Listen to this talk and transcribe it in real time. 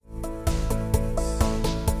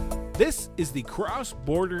This is the Cross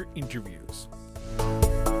Border Interviews.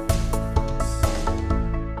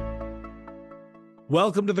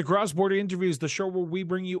 Welcome to the Cross Border Interviews, the show where we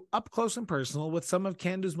bring you up close and personal with some of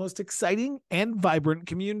Canada's most exciting and vibrant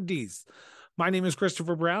communities. My name is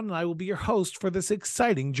Christopher Brown, and I will be your host for this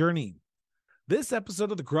exciting journey. This episode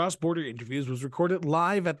of the Cross Border Interviews was recorded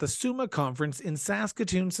live at the SUMA conference in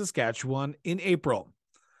Saskatoon, Saskatchewan in April.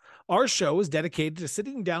 Our show is dedicated to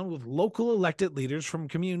sitting down with local elected leaders from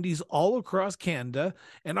communities all across Canada,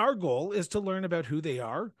 and our goal is to learn about who they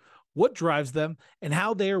are, what drives them, and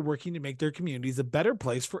how they are working to make their communities a better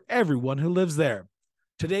place for everyone who lives there.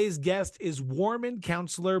 Today's guest is Warman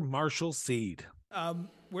Councillor Marshall Seed.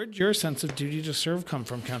 Where'd your sense of duty to serve come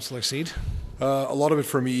from, Councillor Seed? A lot of it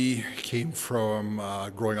for me came from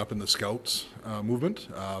growing up in the Scouts movement.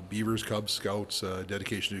 Beavers, Cubs, Scouts,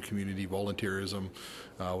 dedication to community, volunteerism.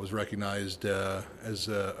 Was recognized as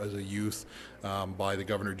a youth by the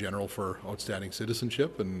Governor General for outstanding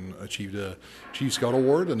citizenship and achieved a Chief Scout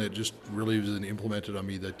Award, and it just really was implemented on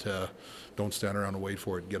me that don't stand around and wait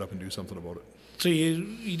for it, get up and do something about it. So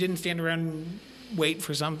you didn't stand around and wait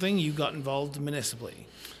for something, you got involved municipally.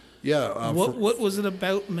 Yeah. What was it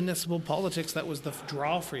about municipal politics that was the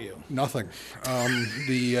draw for you? Nothing.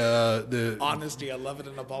 The honesty, I love it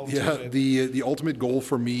in a politician. Yeah. The ultimate goal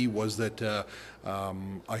for me was that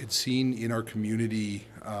I had seen in our community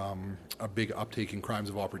a big uptake in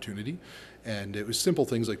crimes of opportunity. And it was simple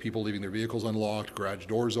things like people leaving their vehicles unlocked, garage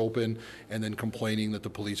doors open, and then complaining that the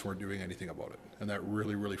police weren't doing anything about it. And that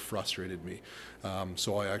really, really frustrated me.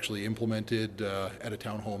 So I actually implemented at a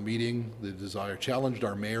town hall meeting the desire, challenged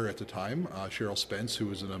our mayor at the time, Cheryl Spence, who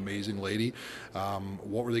was an amazing lady.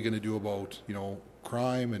 What were they going to do about,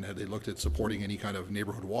 crime, and had they looked at supporting any kind of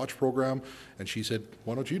neighborhood watch program? And she said,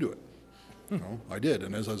 why don't you do it? I did.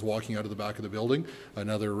 And as I was walking out of the back of the building,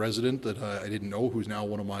 another resident that I didn't know, who's now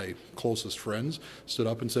one of my closest friends, stood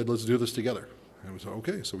up and said, let's do this together. And I was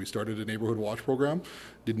okay. So we started a neighborhood watch program,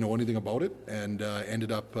 didn't know anything about it, and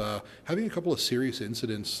ended up having a couple of serious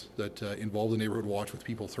incidents that involved the neighborhood watch with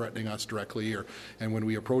people threatening us directly. And when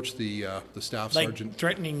we approached the staff sergeant.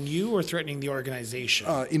 Threatening you or threatening the organization?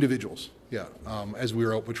 Individuals, yeah, as we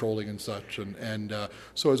were out patrolling and such. And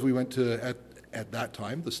so as we went to, at that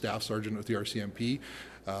time, the staff sergeant with the RCMP,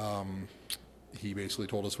 he basically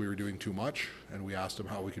told us we were doing too much, and we asked him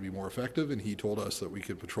how we could be more effective, and he told us that we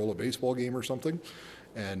could patrol a baseball game or something.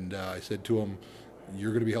 And I said to him,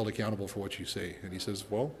 you're going to be held accountable for what you say. And he says,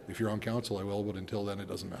 well, if you're on council, I will, but until then, it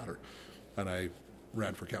doesn't matter. And I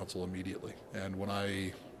ran for council immediately. And when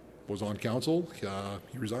I was on council,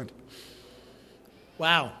 he resigned.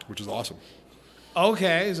 Wow. Which is awesome.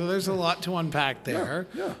 Okay, so there's a lot to unpack there.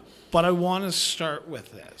 Yeah. But I want to start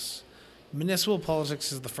with this. Municipal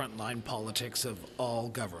politics is the frontline politics of all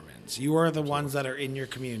governments. You are the ones that are in your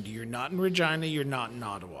community. You're not in Regina, you're not in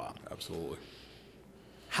Ottawa. Absolutely.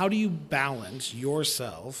 How do you balance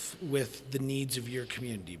yourself with the needs of your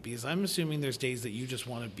community? Because I'm assuming there's days that you just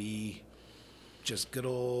want to be just good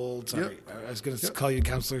old, sorry, I was going to call you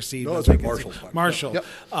Councillor Seed. No, it's like Marshall. Marshall. Yep.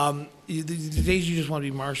 The days you just want to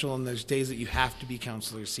be Marshall, and there's days that you have to be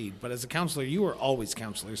Councillor Seed. But as a councillor, you are always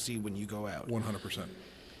Councillor Seed when you go out. 100%.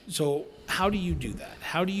 So how do you do that?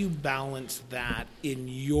 How do you balance that in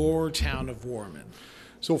your town of Warman?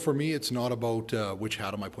 So for me, it's not about which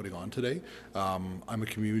hat am I putting on today. I'm a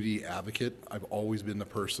community advocate. I've always been the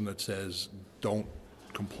person that says, don't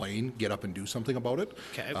complain, get up and do something about it.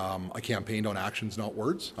 Okay. I campaigned on actions, not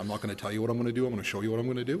words. I'm not going to tell you what I'm going to do. I'm going to show you what I'm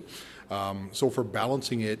going to do. So for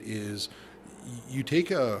balancing it is you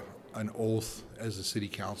take an oath as a city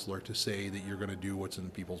councillor to say that you're going to do what's in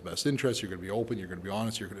people's best interest. You're going to be open. You're going to be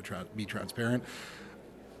honest. You're going to be transparent.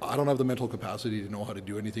 I don't have the mental capacity to know how to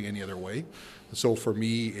do anything any other way. So for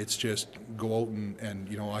me, it's just go out and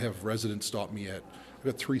I have residents stop me I've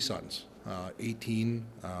got 3 sons. 18,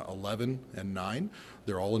 11, and 9.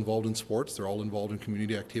 They're all involved in sports. They're all involved in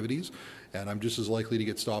community activities. And I'm just as likely to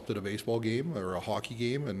get stopped at a baseball game or a hockey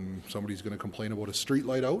game and somebody's going to complain about a street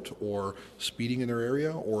light out or speeding in their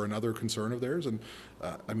area or another concern of theirs. And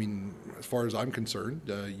as far as I'm concerned,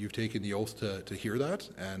 you've taken the oath to hear that.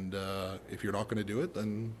 And if you're not going to do it,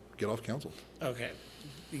 then get off council. Okay.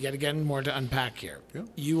 Yet again, more to unpack here. Yeah.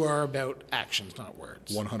 You are about actions, not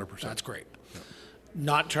words. 100%. That's great. Yeah.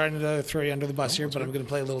 Not trying to throw you under the bus here, but I'm going to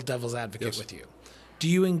play a little devil's advocate with you. Do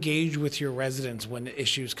you engage with your residents when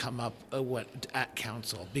issues come up at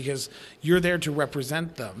council? Because you're there to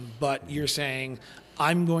represent them, but you're saying,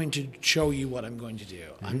 I'm going to show you what I'm going to do.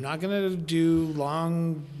 Mm-hmm. I'm not going to do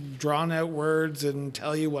long, drawn-out words and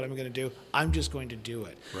tell you what I'm going to do. I'm just going to do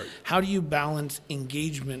it. Right. How do you balance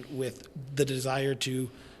engagement with the desire to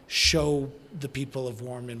show the people of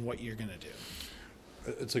Warman what you're going to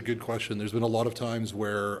do? It's a good question. There's been a lot of times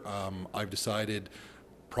where I've decided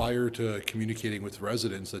prior to communicating with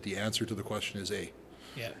residents that the answer to the question is A.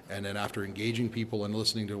 Yeah. And then after engaging people and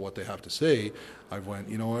listening to what they have to say, I've went,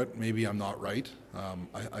 you know what, maybe I'm not right.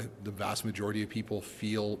 The vast majority of people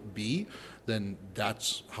feel B, then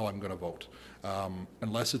that's how I'm going to vote.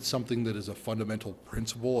 Unless it's something that is a fundamental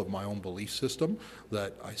principle of my own belief system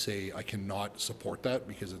that I say I cannot support that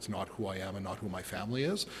because it's not who I am and not who my family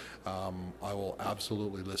is, I will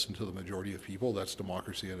absolutely listen to the majority of people. That's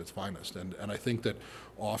democracy at its finest. And I think that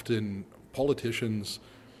often politicians...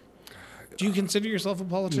 Do you consider yourself a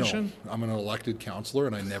politician? No, I'm an elected councillor,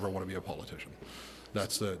 and I never want to be a politician.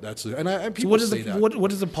 That's the and So people what say that. What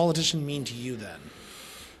does a politician mean to you then?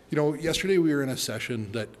 You know, yesterday we were in a session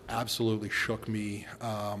that absolutely shook me.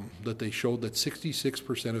 That they showed that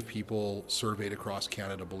 66% of people surveyed across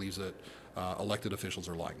Canada believes that elected officials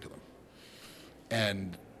are lying to them,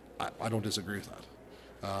 and I don't disagree with that.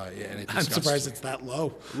 And I'm surprised it's that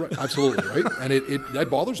low. Right, absolutely, right? And it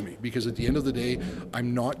that bothers me because at the end of the day,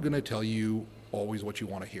 I'm not going to tell you always what you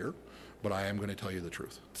want to hear, but I am going to tell you the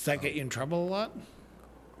truth. Does that get you in trouble a lot?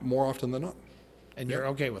 More often than not. And you're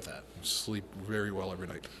okay with that? Sleep very well every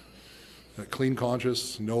night. Clean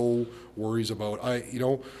conscience, no worries about, you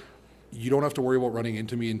don't have to worry about running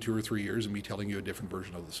into me in 2 or 3 years and me telling you a different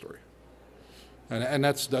version of the story. And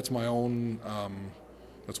that's my own,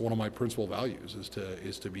 that's one of my principal values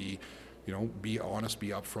is to be, be honest, be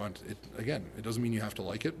upfront. It doesn't mean you have to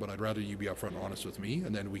like it, but I'd rather you be upfront and honest with me,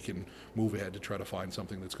 and then we can move ahead to try to find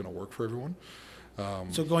something that's going to work for everyone.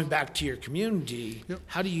 So going back to your community, Yep.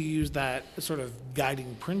 How do you use that sort of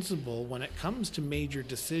guiding principle when it comes to major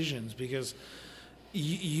decisions? Because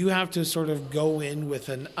you have to sort of go in with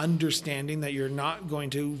an understanding that you're not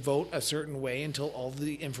going to vote a certain way until all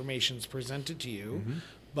the information is presented to you,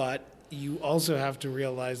 but you also have to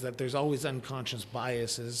realize that there's always unconscious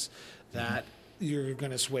biases that you're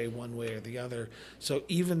going to sway one way or the other. So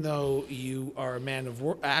even though you are a man of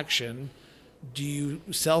action, do you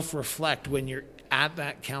self-reflect when you're at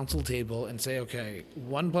that council table and say, okay,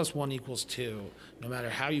 1 + 1 = 2, no matter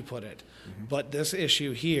how you put it. But this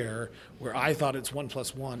issue here, where I thought it's 1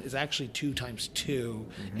 + 1, is actually 2 × 2,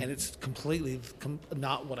 and it's completely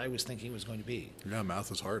not what I was thinking it was going to be. Yeah,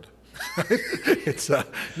 math is hard. Have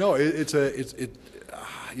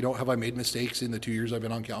I made mistakes in the 2 years I've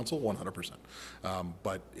been on council? 100%.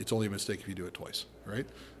 But it's only a mistake if you do it twice, right?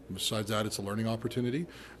 Besides that, it's a learning opportunity.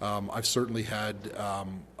 I've certainly had,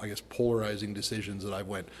 polarizing decisions that I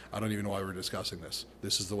don't even know why we're discussing this.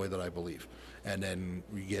 This is the way that I believe. And then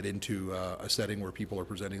we get into a setting where people are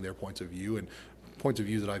presenting their points of view and points of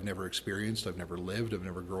view that I've never experienced, I've never lived, I've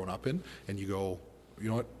never grown up in. And you go, you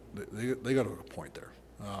know what, they got a point there.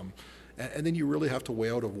 And then you really have to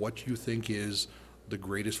weigh out of what you think is the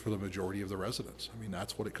greatest for the majority of the residents. I mean,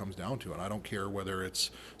 that's what it comes down to. And I don't care whether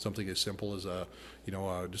it's something as simple as a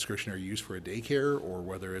discretionary use for a daycare or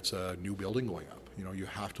whether it's a new building going up. You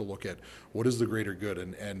have to look at what is the greater good.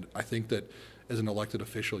 And I think that as an elected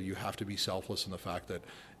official, you have to be selfless in the fact that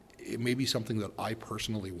it may be something that I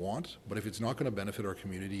personally want, but if it's not going to benefit our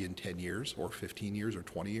community in 10 years or 15 years or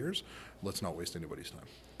 20 years, let's not waste anybody's time.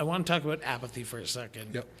 I want to talk about apathy for a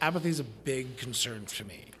second. Yep. Apathy is a big concern to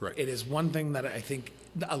me. Right. It is one thing that I think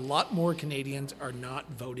a lot more Canadians are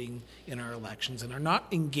not voting in our elections and are not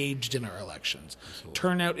engaged in our elections. Absolutely.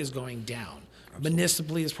 Turnout is going down. Absolutely.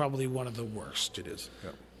 Municipally is probably one of the worst. It is,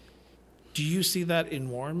 yeah. Do you see that in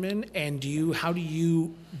Warman, and how do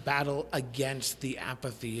you battle against the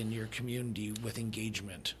apathy in your community with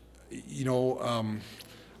engagement?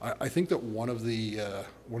 I think that one of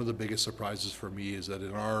the biggest surprises for me is that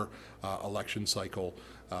in our election cycle,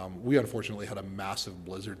 we unfortunately had a massive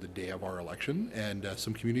blizzard the day of our election, and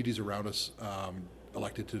some communities around us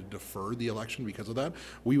elected to defer the election because of that.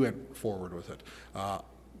 We went forward with it.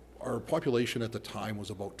 Our population at the time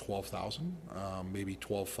was about 12,000, maybe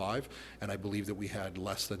 12,500, and I believe that we had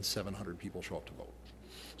less than 700 people show up to vote.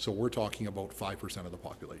 So we're talking about 5% of the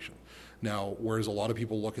population. Now, whereas a lot of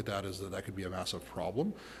people look at that as that could be a massive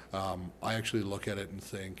problem, I actually look at it and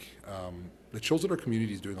think it shows that our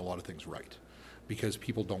community is doing a lot of things right because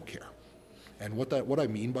people don't care. And what I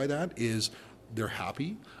mean by that is they're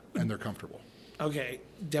happy and they're comfortable. Okay,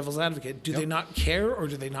 devil's advocate, do they not care or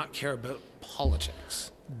do they not care about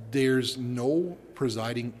politics? There's no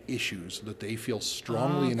presiding issues that they feel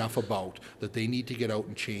strongly enough about that they need to get out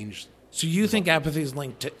and change. So you think apathy is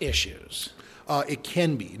linked to issues? It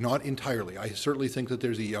can be, not entirely. I certainly think that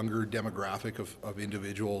there's a younger demographic of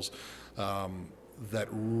individuals that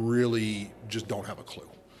really just don't have a clue.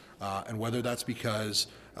 And whether that's because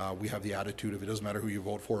We have the attitude of it doesn't matter who you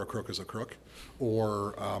vote for, a crook is a crook,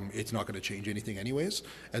 or it's not going to change anything anyways.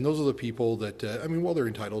 And those are the people that, while they're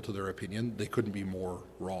entitled to their opinion, they couldn't be more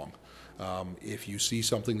wrong. If you see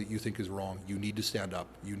something that you think is wrong, you need to stand up.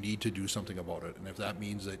 You need to do something about it. And if that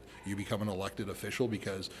means that you become an elected official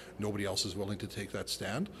because nobody else is willing to take that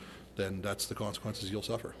stand, then that's the consequences you'll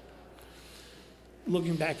suffer.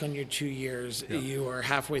 Looking back on your 2 years, you are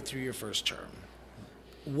halfway through your first term.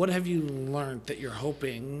 What have you learned that you're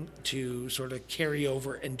hoping to sort of carry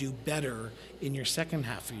over and do better in your second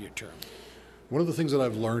half of your term? One of the things that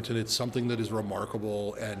I've learned, and it's something that is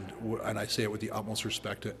remarkable, and I say it with the utmost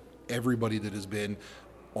respect to everybody that has been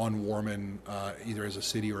on Warman, either as a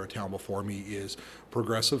city or a town before me, is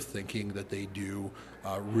progressive thinking that they do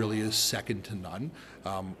really is second to none.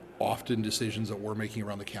 Often decisions that we're making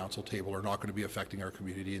around the council table are not going to be affecting our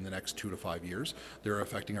community in the next 2 to 5 years. They're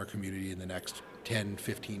affecting our community in the next 10,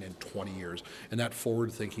 15, and 20 years. And that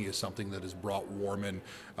forward thinking is something that has brought Warman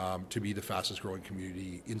to be the fastest growing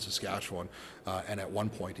community in Saskatchewan and at one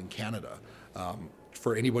point in Canada.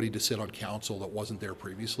 For anybody to sit on council that wasn't there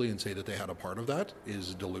previously and say that they had a part of that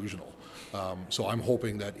is delusional. So I'm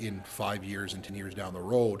hoping that in 5 years and 10 years down the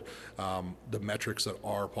road, the metrics that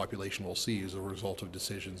our population will see is a result of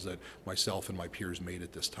decisions that myself and my peers made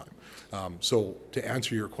at this time. So to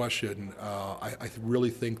answer your question, I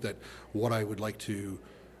really think that what I would like to,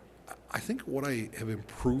 I think what I have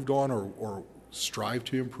improved on or strive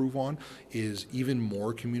to improve on is even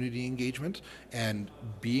more community engagement and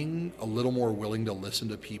being a little more willing to listen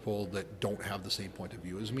to people that don't have the same point of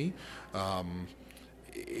view as me.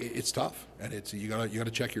 It's tough, and you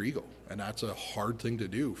gotta check your ego, and that's a hard thing to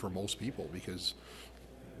do for most people because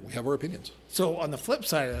we have our opinions. So on the flip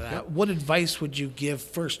side of that, what advice would you give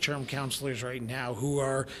first-term councillors right now who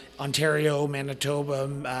are Ontario,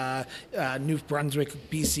 Manitoba, New Brunswick,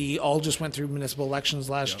 BC, all just went through municipal elections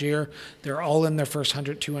last year. They're all in their first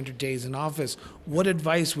 100, 200 days in office. What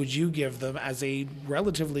advice would you give them as a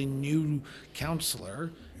relatively new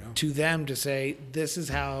councillor to them to say, this is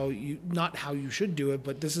how you, not how you should do it,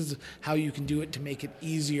 but this is how you can do it to make it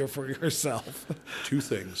easier for yourself? Two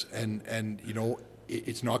things, and you know,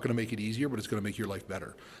 it's not going to make it easier, but it's going to make your life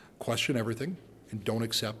better. Question everything and don't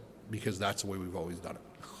accept because that's the way we've always done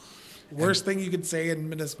it. Worst thing you could say in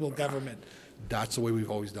municipal government. That's the way we've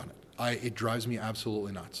always done it. It drives me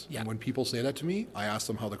absolutely nuts. Yeah. And when people say that to me, I ask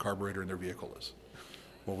them how the carburetor in their vehicle is.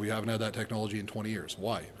 Well, we haven't had that technology in 20 years.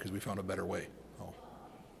 Why? Because we found a better way. Oh.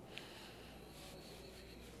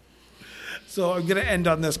 So I'm going to end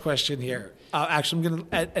on this question here. Actually, I'm going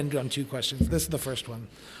to end on two questions. This is the first one.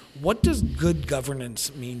 What does good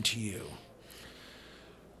governance mean to you?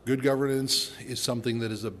 Good governance is something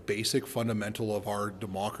that is a basic fundamental of our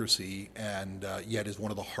democracy, and yet is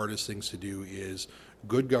one of the hardest things to do. Is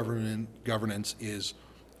good governance is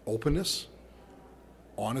openness,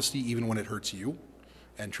 honesty, even when it hurts you,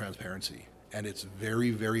 and transparency. And it's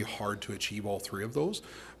very, very hard to achieve all three of those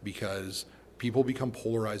because people become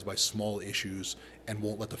polarized by small issues and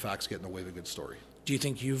won't let the facts get in the way of a good story. Do you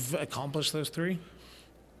think you've accomplished those three?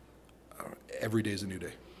 Every day is a new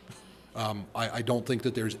day. I don't think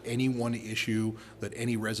that there's any one issue that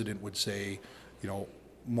any resident would say, you know,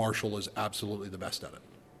 Marshall is absolutely the best at it.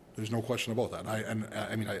 There's no question about that.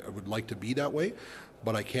 I would like to be that way,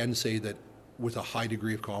 but I can say that with a high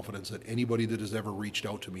degree of confidence that anybody that has ever reached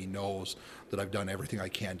out to me knows that I've done everything I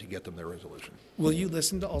can to get them their resolution. Will you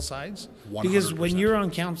listen to all sides? 100%. Because when you're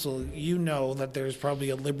on council, you know that there's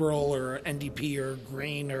probably a Liberal or NDP or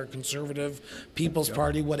Green or Conservative, People's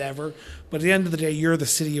Party, whatever. But at the end of the day, you're the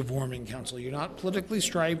City of Warman Council. You're not politically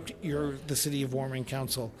striped. You're the City of Warman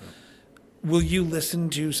Council. Will you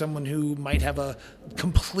listen to someone who might have a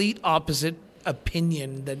complete opposite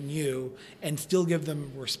opinion than you and still give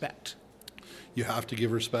them respect? You have to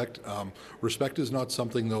give respect. Respect is not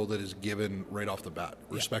something, though, that is given right off the bat.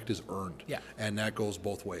 Respect is earned, and that goes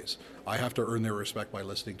both ways. I have to earn their respect by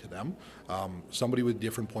listening to them. Somebody with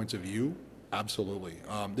different points of view, absolutely.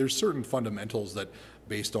 There's certain fundamentals that,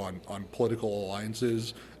 based on political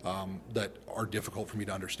alliances, that are difficult for me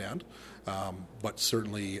to understand. But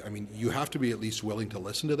certainly, I mean, you have to be at least willing to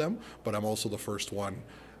listen to them, but I'm also the first one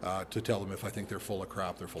to tell them if I think they're full of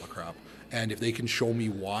crap, they're full of crap. And if they can show me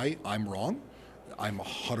why I'm wrong, I'm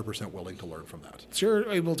 100% willing to learn from that. So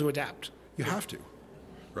you're able to adapt. You have to,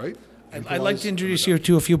 right? I'd like to introduce you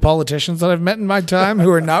to a few politicians that I've met in my time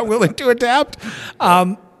who are not willing to adapt.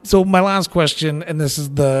 So my last question, and this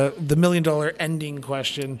is the $1 million ending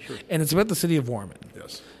question, and it's about the City of Warman.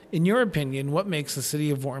 Yes. In your opinion, what makes the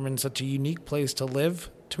City of Warman such a unique place to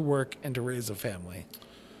live, to work, and to raise a family?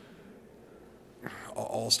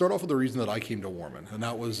 I'll start off with the reason that I came to Warman, and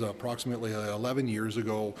that was approximately 11 years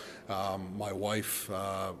ago. My wife,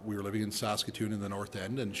 we were living in Saskatoon in the North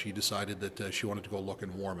End, and she decided that she wanted to go look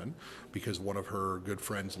in Warman because one of her good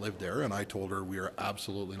friends lived there, and I told her we are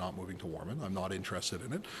absolutely not moving to Warman. I'm not interested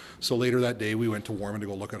in it. So later that day, we went to Warman to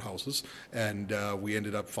go look at houses, and we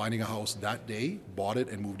ended up finding a house that day, bought it,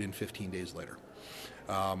 and moved in 15 days later.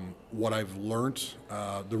 What I've learned,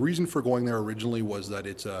 the reason for going there originally was that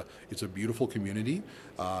it's a beautiful community.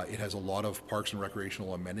 It has a lot of parks and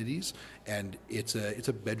recreational amenities, and it's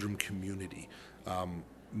a bedroom community.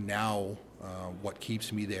 Now, what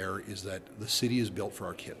keeps me there is that the city is built for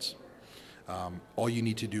our kids. All you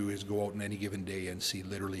need to do is go out on any given day and see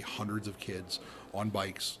literally hundreds of kids on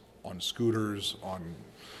bikes, on scooters, on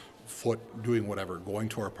foot, doing whatever, going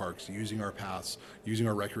to our parks, using our paths, using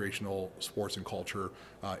our recreational sports and culture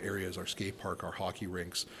areas, our skate park, our hockey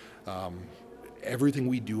rinks. Everything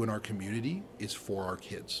we do in our community is for our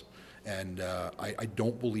kids. And I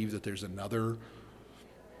don't believe that there's another,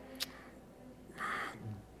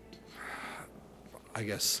 I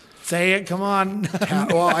guess. Say it, come on.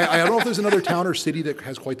 Well, I don't know if there's another town or city that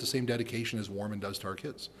has quite the same dedication as Warman does to our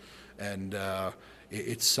kids. And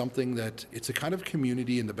it's something that, it's a kind of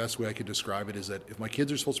community, and the best way I could describe it is that if my kids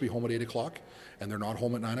are supposed to be home at 8 o'clock and they're not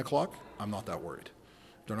home at 9 o'clock, I'm not that worried.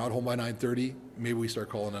 If they're not home by 9:30, maybe we start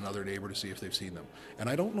calling another neighbor to see if they've seen them. And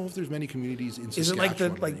I don't know if there's many communities in Saskatchewan. Is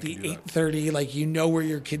it like the 8:30, like you know where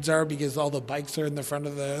your kids are because all the bikes are in the front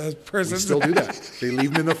of the person? We still do that. They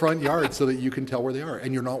leave them in the front yard so that you can tell where they are,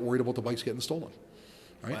 and you're not worried about the bikes getting stolen.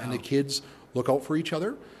 Right? Wow. And the kids look out for each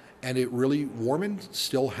other, and it really, Warman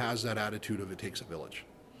still has that attitude of it takes a village.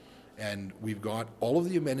 And we've got all of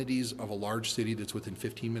the amenities of a large city that's within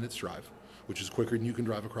 15 minutes drive, which is quicker than you can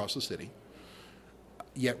drive across the city.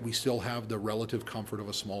 Yet we still have the relative comfort of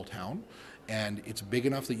a small town, and it's big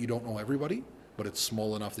enough that you don't know everybody, but it's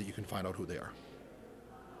small enough that you can find out who they are.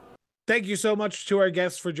 Thank you so much to our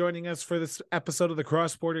guests for joining us for this episode of the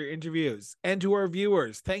Cross Border Interviews. And to our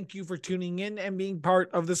viewers, thank you for tuning in and being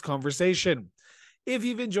part of this conversation. If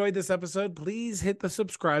you've enjoyed this episode, please hit the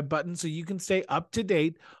subscribe button so you can stay up to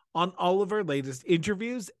date on all of our latest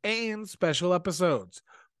interviews and special episodes.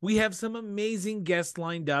 We have some amazing guests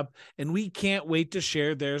lined up, and we can't wait to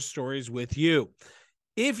share their stories with you.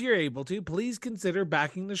 If you're able to, please consider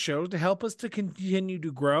backing the show to help us to continue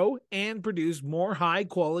to grow and produce more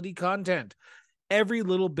high-quality content. Every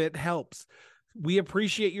little bit helps. We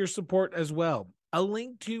appreciate your support as well. A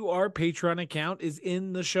link to our Patreon account is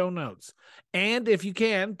in the show notes. And if you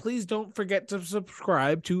can, please don't forget to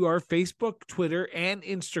subscribe to our Facebook, Twitter, and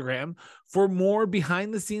Instagram for more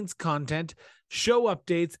behind-the-scenes content, show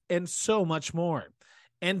updates, and so much more.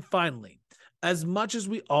 And finally, as much as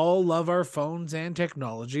we all love our phones and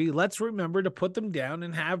technology, let's remember to put them down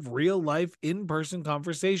and have real-life, in-person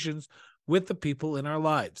conversations with the people in our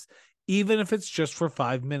lives, even if it's just for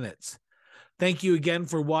 5 minutes. Thank you again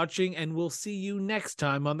for watching, and we'll see you next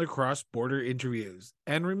time on the Cross Border Interviews.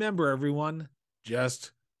 And remember, everyone,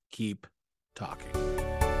 just keep talking.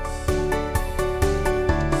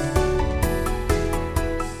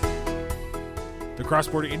 The Cross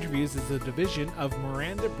Border Interviews is a division of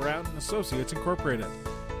Miranda Brown & Associates Incorporated.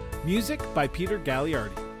 Music by Peter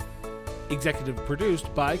Gagliardi. Executive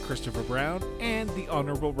produced by Christopher Brown and the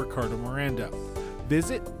Honorable Ricardo Miranda.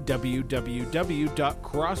 Visit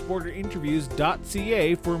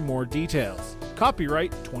www.crossborderinterviews.ca for more details.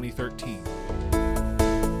 Copyright 2013.